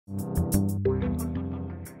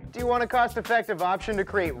you want a cost-effective option to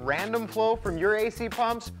create random flow from your AC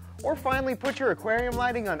pumps, or finally put your aquarium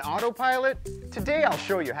lighting on autopilot? Today I'll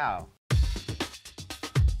show you how.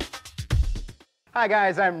 Hi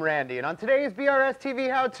guys, I'm Randy, and on today's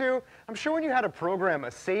BRStv How-To, I'm showing you how to program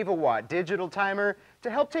a save-a-watt digital timer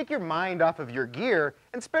to help take your mind off of your gear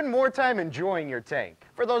and spend more time enjoying your tank.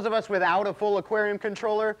 For those of us without a full aquarium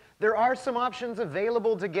controller, there are some options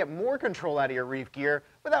available to get more control out of your reef gear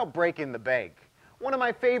without breaking the bank. One of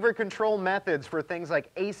my favorite control methods for things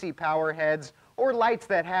like AC power heads or lights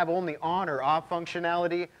that have only on or off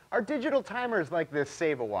functionality are digital timers like this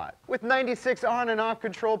Save-A-Watt. With 96 on and off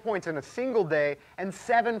control points in a single day and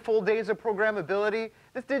 7 full days of programmability,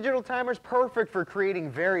 this digital timer is perfect for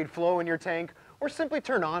creating varied flow in your tank, or simply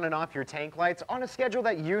turn on and off your tank lights on a schedule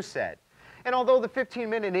that you set. And although the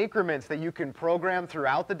 15-minute increments that you can program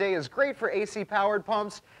throughout the day is great for AC-powered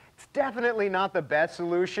pumps, it's definitely not the best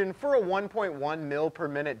solution for a 1.1 mil per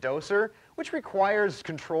minute doser, which requires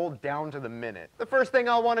control down to the minute. The first thing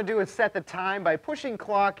I'll want to do is set the time by pushing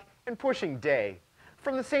clock and pushing day.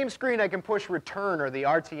 From the same screen, I can push return or the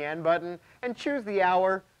RTN button and choose the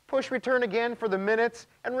hour, push return again for the minutes,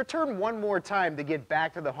 and return one more time to get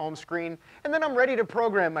back to the home screen, and then I'm ready to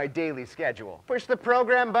program my daily schedule. Push the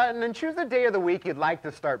program button and choose the day of the week you'd like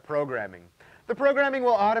to start programming. The programming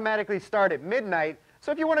will automatically start at midnight,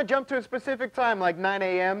 so if you want to jump to a specific time like 9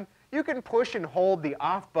 a.m., you can push and hold the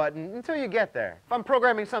off button until you get there. If I'm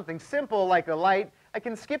programming something simple like a light, I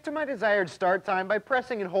can skip to my desired start time by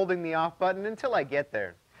pressing and holding the off button until I get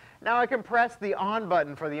there. Now I can press the on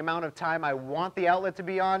button for the amount of time I want the outlet to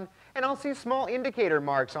be on, and I'll see small indicator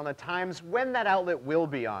marks on the times when that outlet will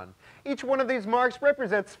be on. Each one of these marks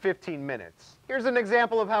represents 15 minutes. Here's an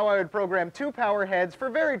example of how I would program 2 power heads for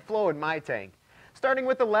varied flow in my tank. Starting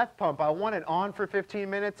with the left pump, I want it on for 15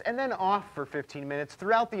 minutes and then off for 15 minutes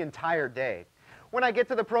throughout the entire day. When I get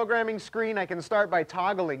to the programming screen, I can start by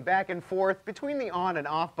toggling back and forth between the on and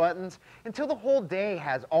off buttons until the whole day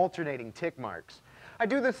has alternating tick marks. I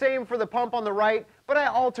do the same for the pump on the right, but I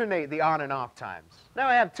alternate the on and off times. Now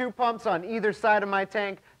I have 2 pumps on either side of my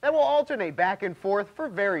tank that will alternate back and forth for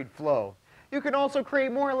varied flow. You can also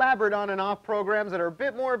create more elaborate on and off programs that are a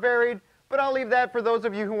bit more varied, but I'll leave that for those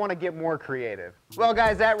of you who want to get more creative. Well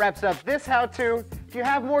guys, that wraps up this how-to. If you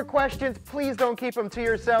have more questions, please don't keep them to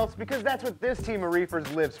yourselves, because that's what this team of reefers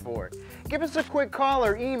lives for. Give us a quick call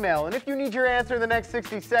or email, and if you need your answer in the next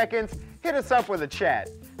 60 seconds, hit us up with a chat.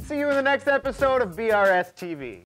 See you in the next episode of BRStv.